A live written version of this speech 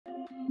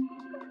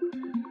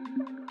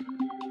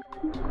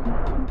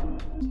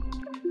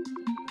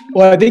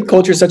Well, I think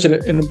culture is such an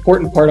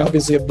important part,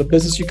 obviously, of the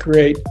business you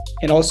create,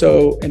 and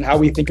also in how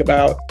we think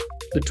about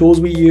the tools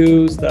we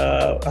use,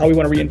 how we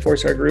want to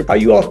reinforce our group. How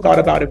you all thought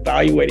about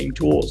evaluating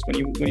tools when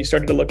you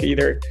started to look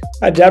either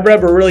at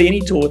DevRev or really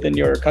any tool within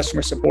your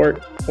customer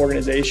support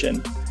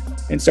organization,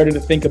 and started to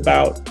think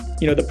about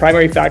the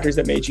primary factors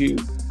that made you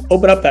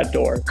open up that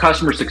door.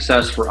 Customer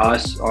success for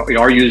us,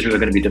 our users are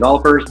going to be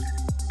developers,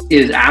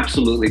 is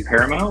absolutely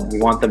paramount. We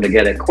want them to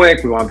get it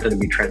quick. We want them to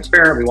be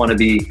transparent. We want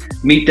to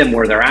meet them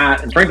where they're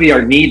at. And frankly,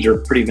 our needs are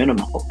pretty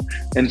minimal.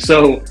 And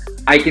so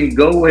I can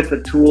go with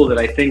a tool that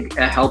I think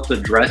helps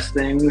address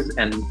things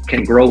and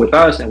can grow with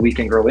us and we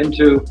can grow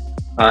into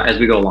as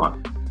we go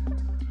along.